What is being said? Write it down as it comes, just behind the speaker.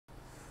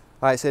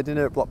Hi, it's Aidan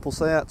here at Blackpool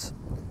Seat,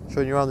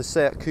 showing you around the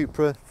Seat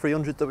Cupra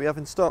 300 that we have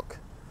in stock.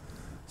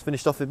 It's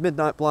finished off in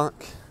midnight black,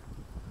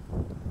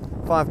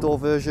 5-door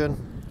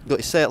version. You've got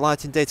your Seat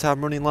lighting,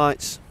 daytime running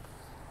lights,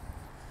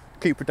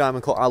 Cupra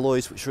diamond cut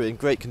alloys which are in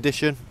great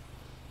condition.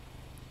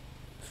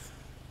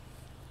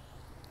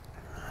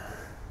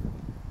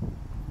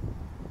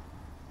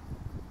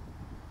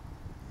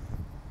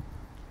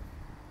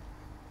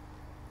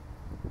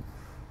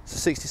 It's a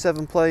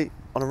 67 plate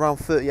on around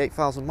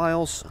 38,000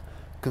 miles.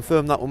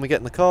 Confirm that when we get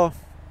in the car.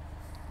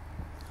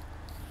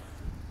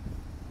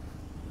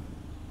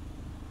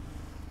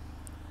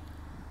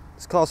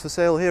 This car's for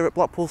sale here at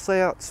Blackpool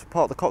Seat,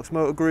 part of the Cox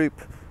Motor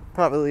Group,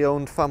 privately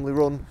owned, family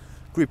run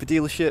group of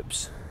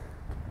dealerships.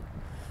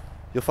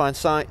 You'll find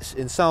sites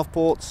in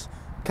Southport,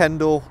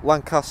 Kendal,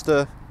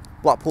 Lancaster,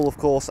 Blackpool of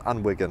course,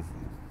 and Wigan.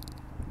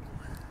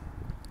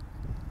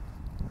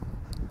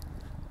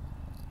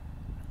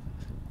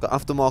 Got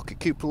aftermarket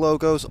Cupra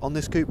logos on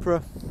this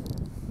Cupra.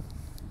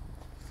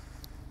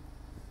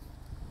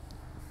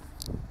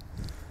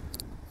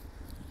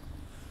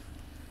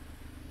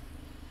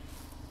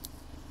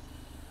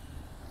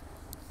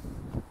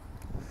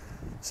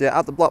 So yeah,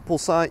 at the Blackpool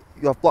site,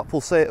 you have Blackpool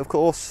Seat of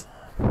course,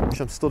 which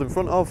I'm stood in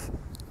front of.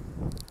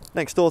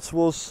 Next door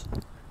to us,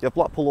 you have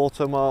Blackpool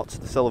Auto Mart.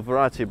 They sell a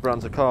variety of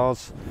brands of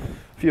cars.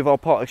 A few of our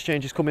part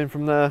exchanges come in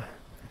from there.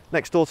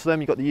 Next door to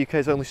them, you've got the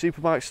UK's only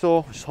superbike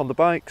store, which is Honda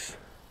Bikes.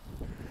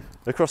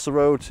 And across the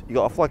road, you've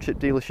got our flagship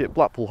dealership,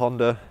 Blackpool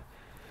Honda.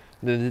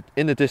 And then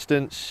in the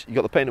distance, you've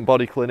got the paint and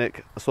body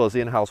clinic, as well as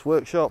the in-house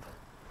workshop.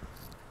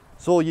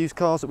 So all used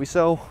cars that we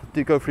sell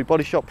do go through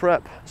body shop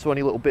prep, so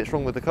any little bits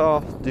wrong with the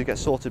car do get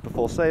sorted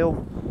before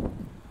sale.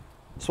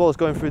 As well as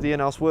going through the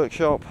in-house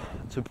workshop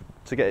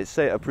to get its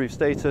Seat approved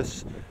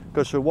status,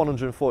 goes through a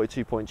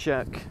 142 point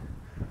check.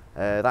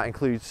 That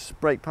includes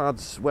brake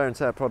pads, wear and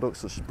tear products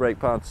such as brake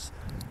pads,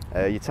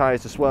 your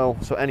tyres as well,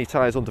 so any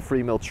tyres under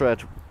 3mm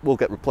tread will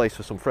get replaced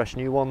with some fresh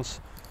new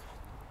ones.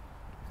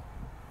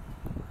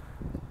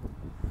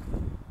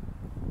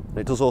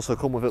 It does also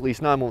come with at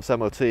least 9 months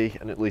MOT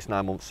and at least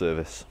 9 months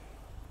service.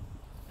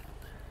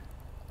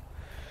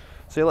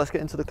 So yeah, let's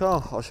get into the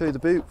car. I'll show you the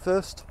boot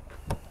first.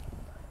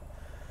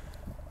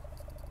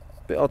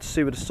 Bit hard to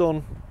see with the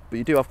sun, but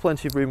you do have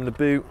plenty of room in the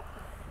boot.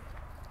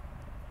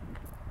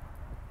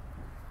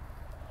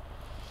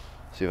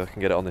 See if I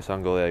can get it on this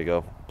angle, there you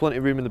go. Plenty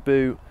of room in the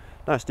boot,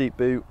 nice deep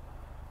boot.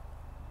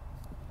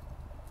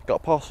 Got a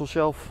parcel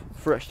shelf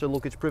for extra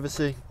luggage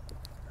privacy.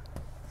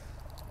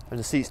 And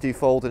the seats do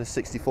fold in a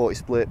 60-40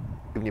 split,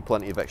 giving you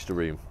plenty of extra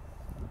room.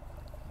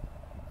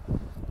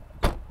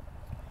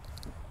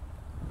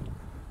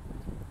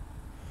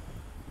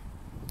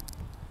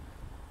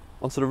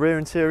 Onto the rear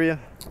interior.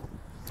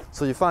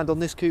 So you find on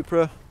this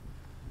Cupra,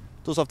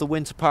 does have the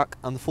winter pack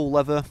and the full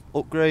leather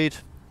upgrade.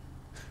 So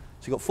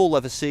you've got full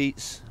leather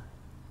seats.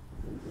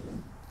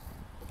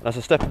 And as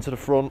I step into the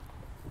front,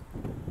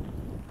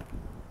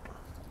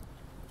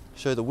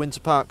 show you the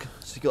winter pack.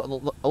 So you've got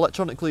an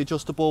electronically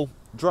adjustable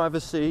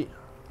driver's seat,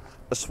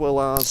 as well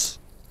as,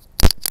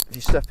 if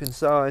you step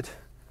inside,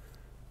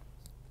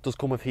 it does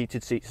come with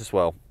heated seats as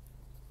well.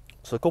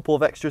 So a couple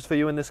of extras for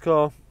you in this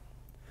car.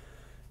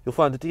 You'll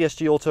find a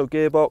DSG auto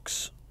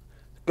gearbox,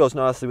 goes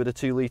nicely with a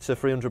 2-litre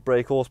 300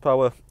 brake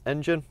horsepower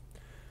engine.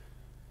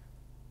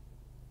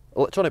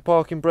 Electronic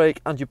parking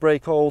brake and your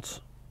brake hold.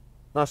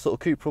 Nice little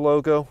Cupra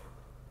logo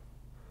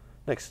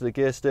next to the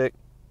gear stick.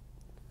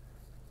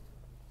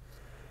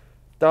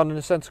 Down in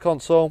the centre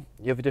console,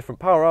 you have your different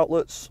power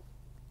outlets.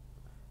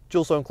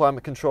 Dual zone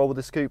climate control with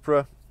this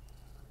Cupra.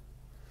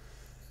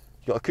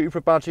 You've got a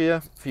Cupra badge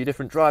here for your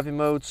different driving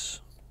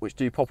modes, which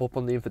do pop up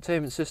on the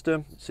infotainment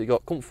system. So you've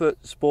got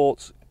comfort,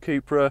 sport,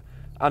 Cupra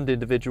and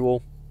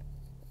individual.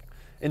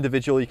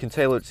 Individual, you can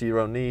tailor it to your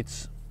own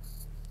needs.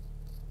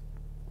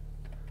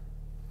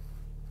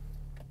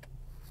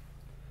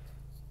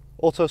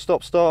 Auto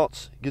stop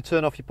start, you can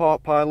turn off your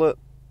park pilot,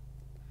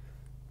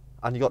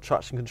 and you've got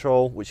traction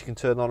control which you can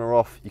turn on or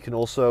off. You can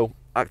also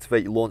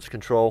activate your launch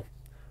control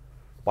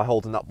by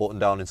holding that button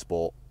down in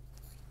sport.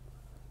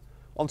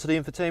 Onto the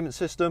infotainment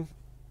system.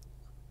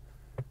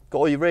 Got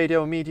all your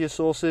radio and media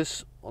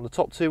sources on the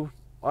top two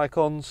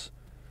icons.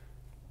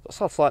 Got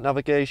satellite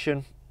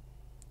navigation,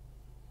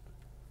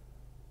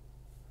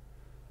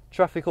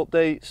 traffic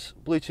updates,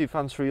 Bluetooth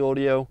hands-free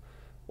audio,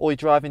 all your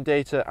driving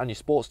data and your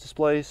sports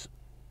displays.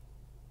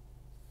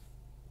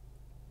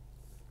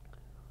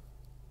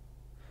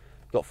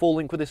 Got full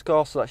link with this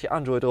car, so that's your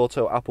Android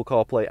Auto, Apple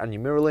CarPlay and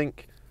your mirror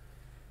link.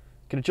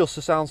 You can adjust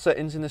the sound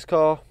settings in this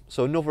car,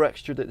 so another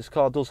extra that this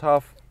car does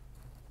have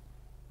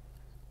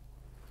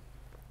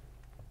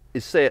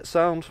is Seat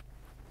sound,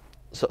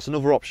 so that's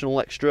another optional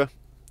extra.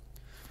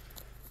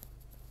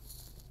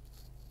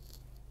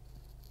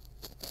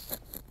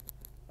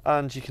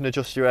 And you can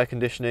adjust your air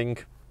conditioning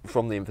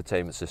from the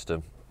infotainment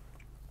system.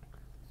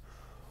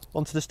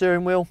 Onto the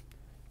steering wheel,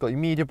 got your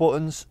media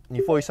buttons and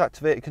your voice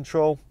activated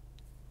control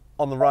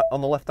on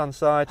the left hand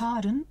side.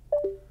 Pardon?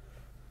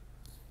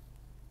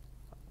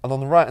 And on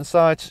the right hand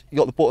side, you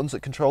got the buttons that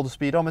control the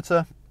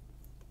speedometer.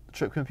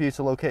 trip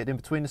computer located in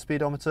between the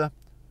speedometer.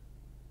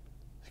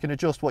 You can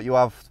adjust what you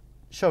have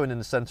showing in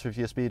the centre of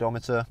your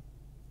speedometer.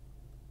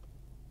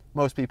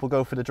 Most people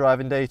go for the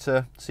driving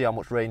data, see how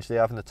much range they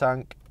have in the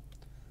tank.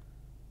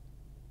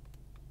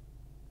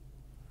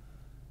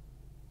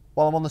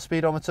 While I'm on the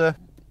speedometer,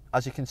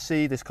 as you can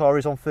see, this car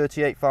is on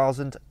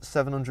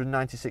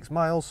 38,796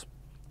 miles.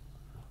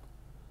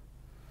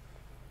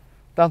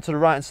 Down to the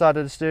right hand side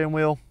of the steering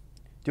wheel,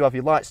 you have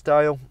your lights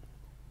dial.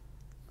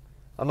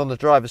 And on the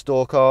driver's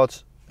door card,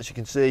 as you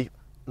can see,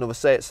 another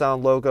Say It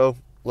Sound logo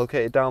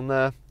located down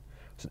there.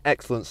 It's an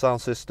excellent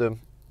sound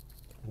system,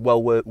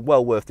 well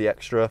worth the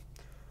extra.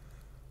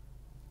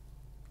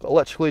 Got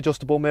electrically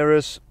adjustable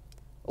mirrors,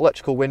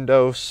 electrical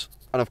windows,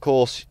 and of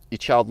course your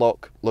child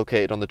lock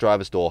located on the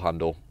driver's door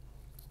handle.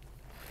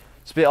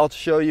 It's a bit hard to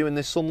show you in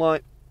this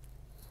sunlight,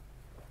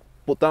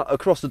 but that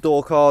across the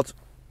door card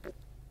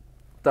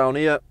down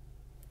here,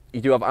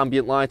 you do have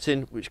ambient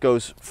lighting which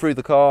goes through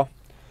the car,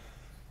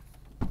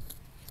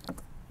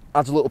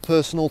 adds a little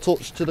personal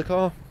touch to the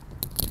car.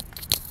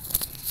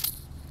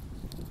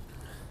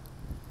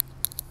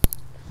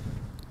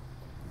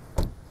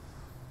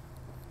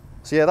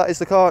 So yeah, that is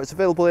the car. It's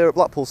available here at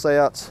Blackpool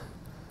Seat.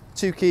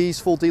 2 keys,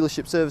 full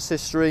dealership service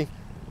history,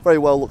 very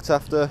well looked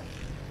after.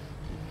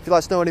 If you'd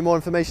like to know any more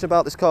information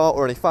about this car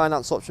or any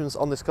finance options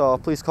on this car,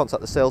 please contact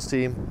the sales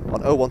team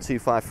on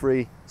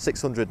 01253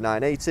 600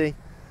 980.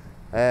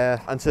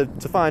 And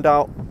to find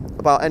out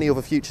about any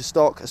other future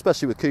stock,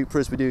 especially with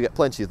Cupras, we do get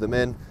plenty of them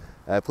in.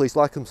 Please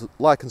like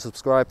and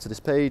subscribe to this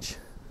page.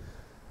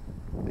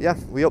 But yeah,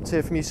 we hope to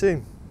hear from you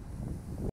soon.